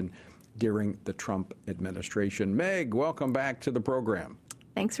Education during the Trump administration. Meg, welcome back to the program.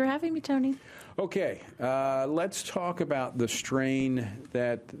 Thanks for having me, Tony. Okay, let's talk about the strain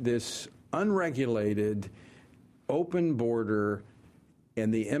that this unregulated, open border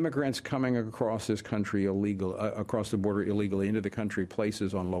and the immigrants coming across this country across the border illegally into the country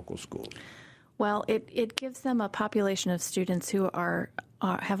places on local schools. Well, it gives them a population of students who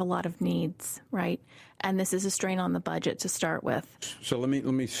have a lot of needs, right? And this is a strain on the budget to start with. So let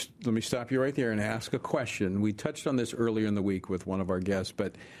me stop you right there and ask a question. We touched on this earlier in the week with one of our guests,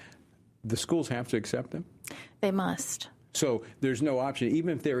 but the schools have to accept them? They must. So there's no option.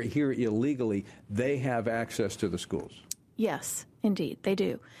 Even if they're here illegally, they have access to the schools? Yes, indeed, they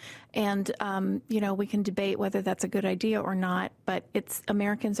do. And, we can debate whether that's a good idea or not, but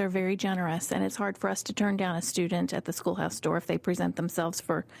Americans are very generous, and it's hard for us to turn down a student at the schoolhouse door if they present themselves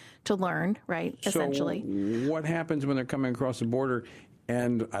to learn, right, essentially. So what happens when they're coming across the border,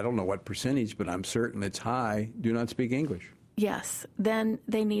 and I don't know what percentage, but I'm certain it's high, do not speak English? Yes, then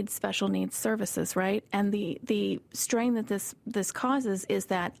they need special needs services, right? And the strain that this causes is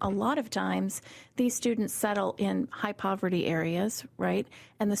that a lot of times these students settle in high poverty areas, right?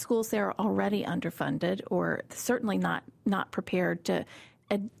 And the schools there are already underfunded or certainly not prepared to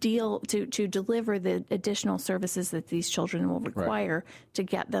deliver the additional services that these children will require to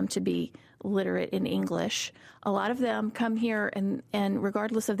get them to be literate in English. A lot of them come here and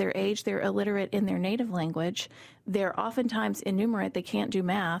regardless of their age, they're illiterate in their native language. They're oftentimes innumerate. They can't do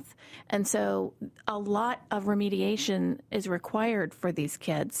math. And so a lot of remediation is required for these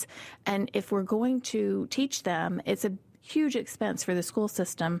kids. And if we're going to teach them, it's a huge expense for the school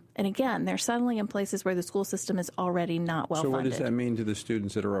system. And again, they're settling in places where the school system is already not well funded. So what does that mean to the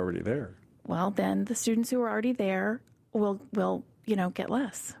students that are already there? Well, then the students who are already there will get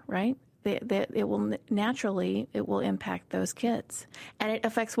less, right? It will impact those kids. And it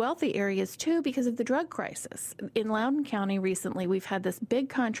affects wealthy areas, too, because of the drug crisis. In Loudoun County recently, we've had this big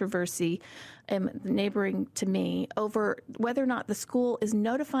controversy neighboring to me over whether or not the school is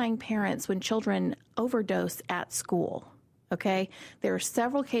notifying parents when children overdose at school. Okay? There are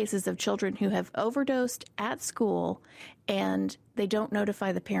several cases of children who have overdosed at school, and they don't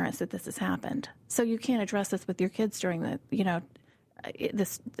notify the parents that this has happened. So you can't address this with your kids during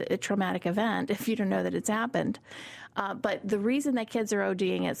this traumatic event if you don't know that it's happened. But the reason that kids are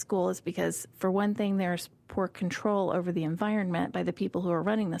ODing at school is because, for one thing, there's poor control over the environment by the people who are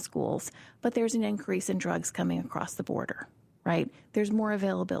running the schools, but there's an increase in drugs coming across the border, right? There's more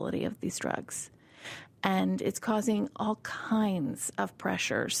availability of these drugs. And it's causing all kinds of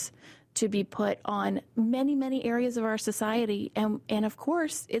pressures to be put on many, many areas of our society. And of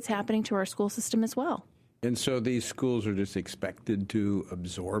course, it's happening to our school system as well. And so these schools are just expected to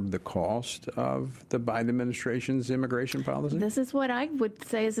absorb the cost of the Biden administration's immigration policy? This is what I would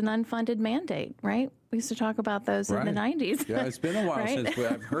say is an unfunded mandate, right? We used to talk about those in the 90s. Yeah, it's been a while since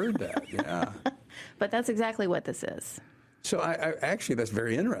I've heard that, yeah. But that's exactly what this is. So actually, that's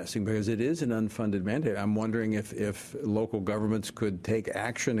very interesting because it is an unfunded mandate. I'm wondering if local governments could take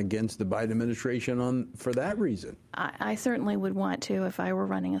action against the Biden administration for that reason. I certainly would want to if I were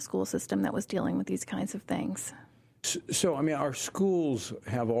running a school system that was dealing with these kinds of things. So, I mean, our schools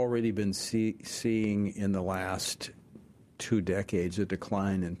have already been seeing in the last 2 decades a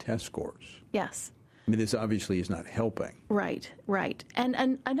decline in test scores. Yes. I mean, this obviously is not helping. Right.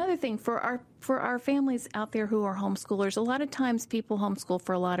 And another thing, for our families out there who are homeschoolers, a lot of times people homeschool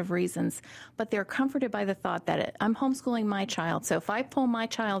for a lot of reasons, but they're comforted by the thought that I'm homeschooling my child, so if I pull my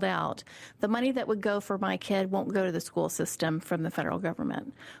child out, the money that would go for my kid won't go to the school system from the federal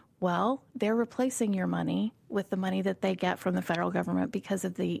government. Well, they're replacing your money with the money that they get from the federal government because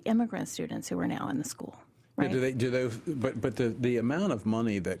of the immigrant students who are now in the school. Right. But the amount of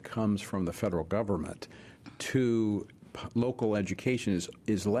money that comes from the federal government to local education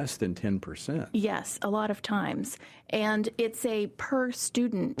is less than 10%. Yes, a lot of times. And it's a per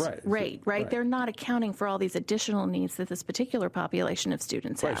student rate, right? They're not accounting for all these additional needs that this particular population of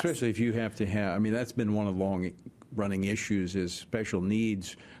students has. Especially if you have to have, I mean, that's been one of the long-running issues is special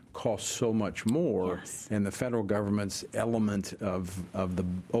needs cost so much more, and the federal government's element of the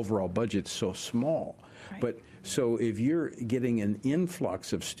overall budget is so small. But so if you're getting an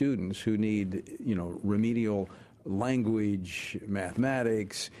influx of students who need, remedial language,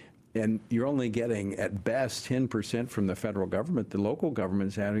 mathematics, and you're only getting at best 10% from the federal government, the local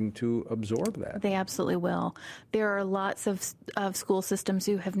government's having to absorb that. They absolutely will. There are lots of school systems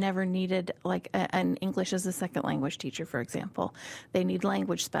who have never needed like an English as a second language teacher, for example. They need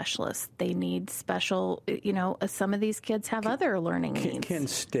language specialists. They need special, some of these kids have other learning needs. Can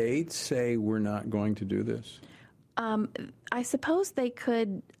states say we're not going to do this? I suppose they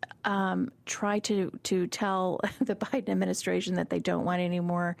could try to tell the Biden administration that they don't want any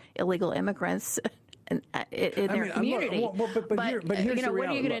more illegal immigrants in their community. But here's the reality. What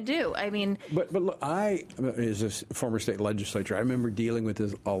are you going to do? I mean, but look, I, as a former state legislator, I remember dealing with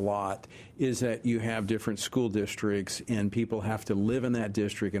this a lot. Is that you have different school districts, and people have to live in that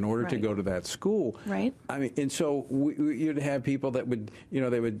district in order to go to that school. Right. I mean, and so you'd have people that would,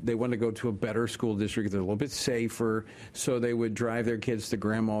 they want to go to a better school district. They're a little bit safer, so they would drive their kids to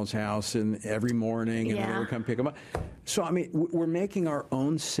grandma's house and every morning, and then they would come pick them up. So I mean, we're making our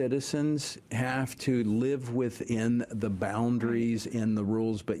own citizens have to live within the boundaries and the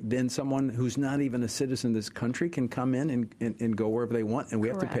rules, but then someone who's not even a citizen of this country can come in and go wherever they want, and we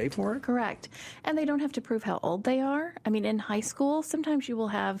have to pay for it? Correct. And they don't have to prove how old they are. I mean, in high school, sometimes you will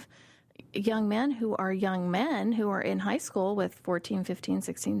have young men who are in high school with 14, 15,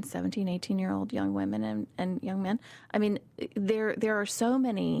 16, 17, 18-year-old young women and young men. I mean, there are so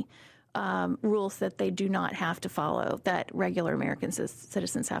many rules that they do not have to follow, that regular American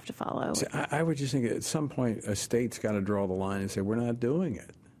citizens have to follow. So I would just think at some point a state's got to draw the line and say, we're not doing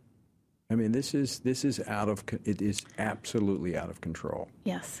it. I mean, it is absolutely out of control.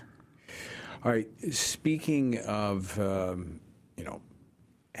 Yes. All right. Speaking of,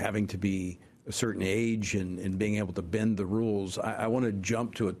 having to be a certain age and being able to bend the rules, I want to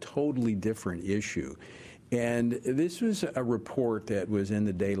jump to a totally different issue. And this was a report that was in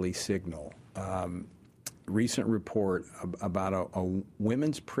the Daily Signal, recent report about a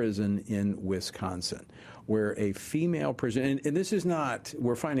women's prison in Wisconsin, where a female prison, and this is not,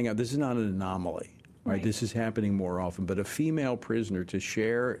 we're finding out this is not an anomaly. Right. This is happening more often, but a female prisoner to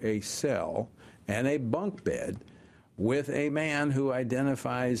share a cell and a bunk bed with a man who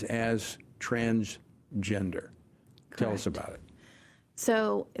identifies as transgender. Correct. Tell us about it.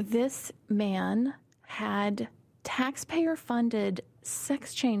 So this man had taxpayer-funded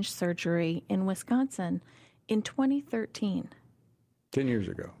sex change surgery in Wisconsin in 2013. 10 years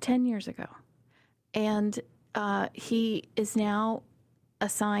ago. 10 years ago. And he is now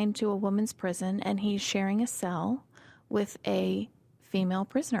assigned to a woman's prison, and he's sharing a cell with a female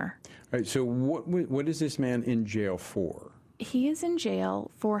prisoner. All right, so what is this man in jail for? He is in jail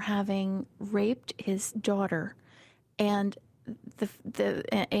for having raped his daughter, and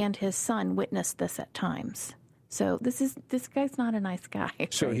and his son witnessed this at times. So this guy's not a nice guy.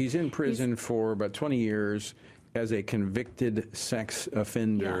 Right? So he's in prison for about 20 years as a convicted sex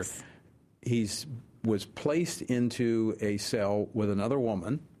offender. Yes. He's was placed into a cell with another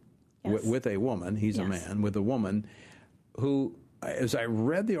woman, with a woman, he's a man, with a woman who, as I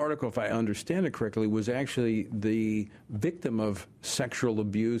read the article, if I understand it correctly, was actually the victim of sexual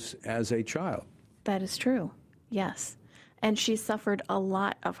abuse as a child. That is true, yes. And she suffered a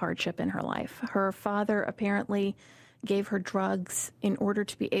lot of hardship in her life. Her father apparently gave her drugs in order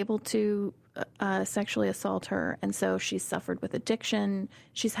to be able to sexually assault her, and so she suffered with addiction.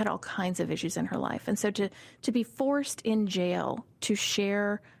 She's had all kinds of issues in her life. And so to be forced in jail to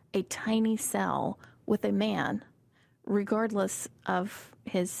share a tiny cell with a man, regardless of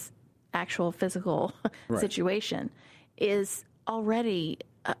his actual physical situation, is already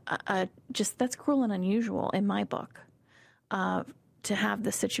just, that's cruel and unusual in my book, to have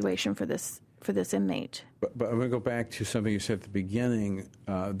this situation for this inmate. But I'm going to go back to something you said at the beginning.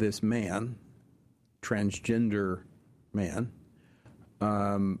 This man, transgender man,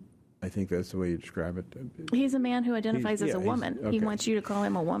 I think that's the way you describe it. He's a man who identifies as a woman. Okay. He wants you to call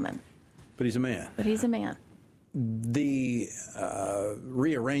him a woman. But he's a man. But he's a man. The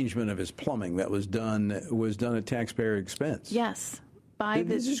rearrangement of his plumbing that was done at taxpayer expense. Yes.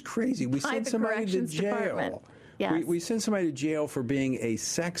 This is crazy. We sent somebody to jail. Yes. We send somebody to jail for being a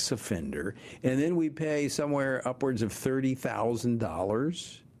sex offender, and then we pay somewhere upwards of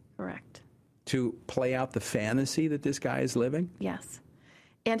 $30,000. Correct. to play out the fantasy that this guy is living? Yes.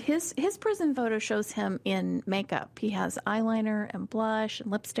 And his prison photo shows him in makeup. He has eyeliner and blush and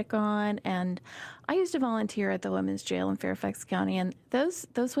lipstick on. And I used to volunteer at the women's jail in Fairfax County, and those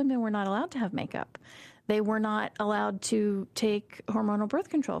women were not allowed to have makeup. They were not allowed to take hormonal birth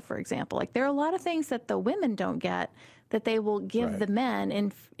control, for example. Like, there are a lot of things that the women don't get that they will give the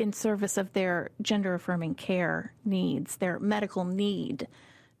men in service of their gender-affirming care needs, their medical need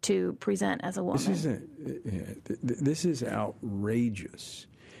to present as a woman. This is outrageous.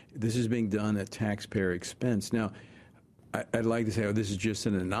 This is being done at taxpayer expense. Now, I'd like to say, this is just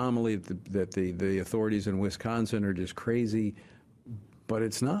an anomaly, that the authorities in Wisconsin are just crazy, but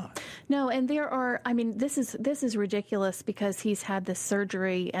it's not. No, and there are, I mean, this is ridiculous because he's had this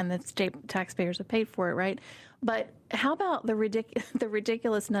surgery and the state taxpayers have paid for it, right? But how about the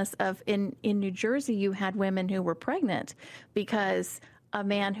ridiculousness of, in New Jersey, you had women who were pregnant because a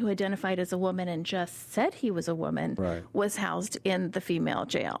man who identified as a woman and just said he was a woman was housed in the female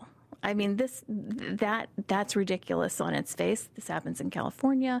jail. I mean, that's ridiculous on its face. This happens in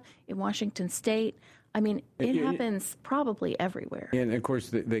California, in Washington State. I mean, it happens probably everywhere. And, of course,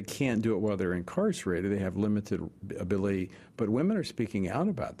 they can't do it while they're incarcerated. They have limited ability. But women are speaking out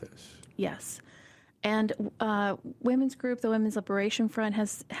about this. Yes. And women's group, the Women's Liberation Front,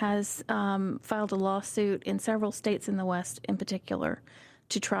 has filed a lawsuit in several states in the West, in particular,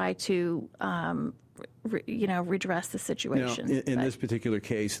 to try to redress the situation. Now, in this particular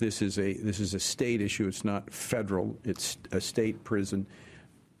case, this is a state issue. It's not federal. It's a state prison.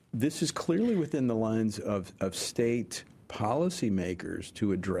 This is clearly within the lines of state policymakers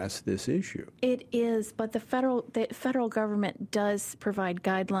to address this issue. It is, but the federal government does provide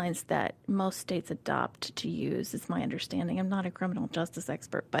guidelines that most states adopt to use, is my understanding. I'm not a criminal justice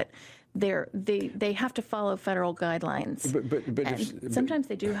expert, but they have to follow federal guidelines. But sometimes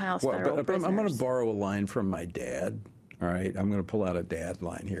they do house federal prisoners. I'm going to borrow a line from my dad. All right, I'm going to pull out a dad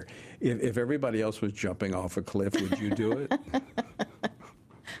line here. If everybody else was jumping off a cliff, would you do it?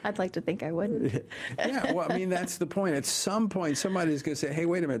 I'd like to think I wouldn't. Yeah, well, I mean, that's the point. At some point, somebody's going to say, hey,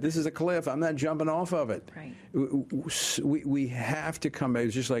 wait a minute, this is a cliff. I'm not jumping off of it. Right. We have to come back.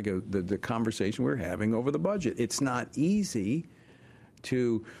 It's just like the conversation we're having over the budget. It's not easy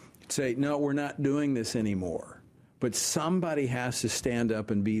to say, no, we're not doing this anymore. But somebody has to stand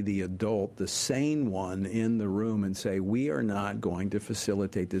up and be the adult, the sane one in the room and say, we are not going to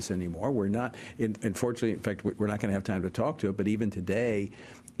facilitate this anymore. We're not, unfortunately, in fact, we're not going to have time to talk to it, but even today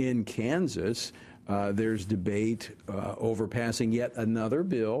in Kansas, there's debate over passing yet another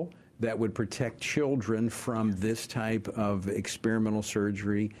bill that would protect children from this type of experimental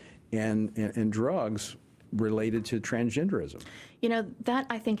surgery and drugs related to transgenderism. You know, that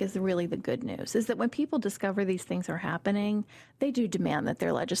I think is really the good news, is that when people discover these things are happening, they do demand that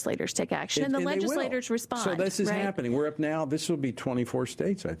their legislators take action, and the legislators respond. So this is happening. We're up now. This will be 24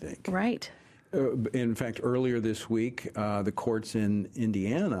 states, I think. Right. In fact, earlier this week, the courts in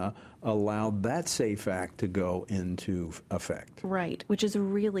Indiana allowed that SAFE Act to go into effect. Right, which is a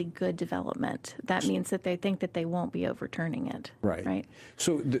really good development. That means that they think that they won't be overturning it. Right.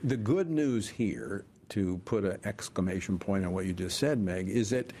 So the good news here, to put an exclamation point on what you just said, Meg,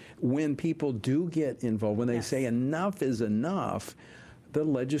 is that when people do get involved, when they say enough is enough, the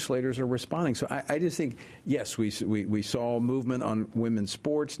legislators are responding. So I just think, yes, we saw movement on women's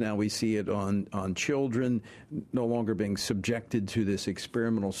sports. Now we see it on children no longer being subjected to this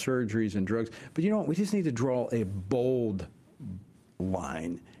experimental surgeries and drugs. But you know what? We just need to draw a bold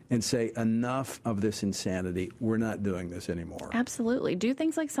line and say, enough of this insanity. We're not doing this anymore. Absolutely. Do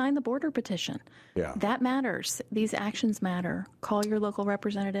things like sign the border petition. Yeah. That matters. These actions matter. Call your local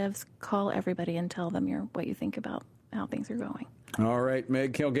representatives. Call everybody and tell them what you think about how things are going. All right.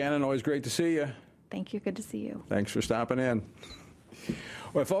 Meg Kilgannon, always great to see you. Thank you. Good to see you. Thanks for stopping in.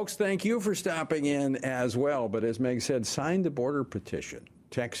 Well, folks, thank you for stopping in as well. But as Meg said, sign the border petition.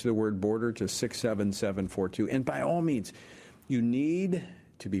 Text the word border to 67742. And by all means, you need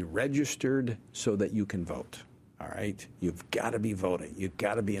to be registered so that you can vote. All right? You've got to be voting. You've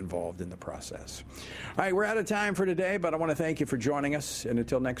got to be involved in the process. All right, we're out of time for today, but I want to thank you for joining us. And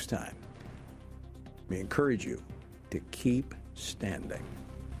until next time, we encourage you to keep standing.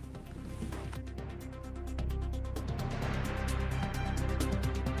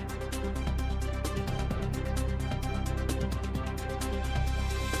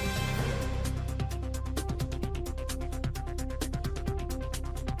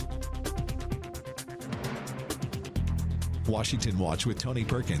 Washington Watch with Tony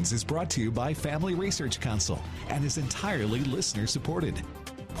Perkins is brought to you by Family Research Council and is entirely listener-supported.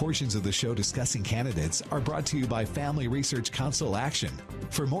 Portions of the show discussing candidates are brought to you by Family Research Council Action,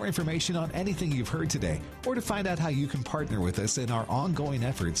 For more information on anything you've heard today, or to find out how you can partner with us in our ongoing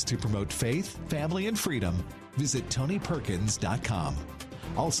efforts to promote faith, family, and freedom, visit TonyPerkins.com.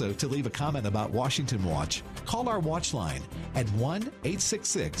 Also, to leave a comment about Washington Watch, call our watch line at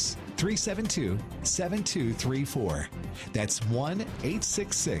 1-866-372-7234. That's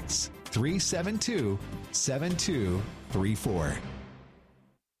 1-866-372-7234.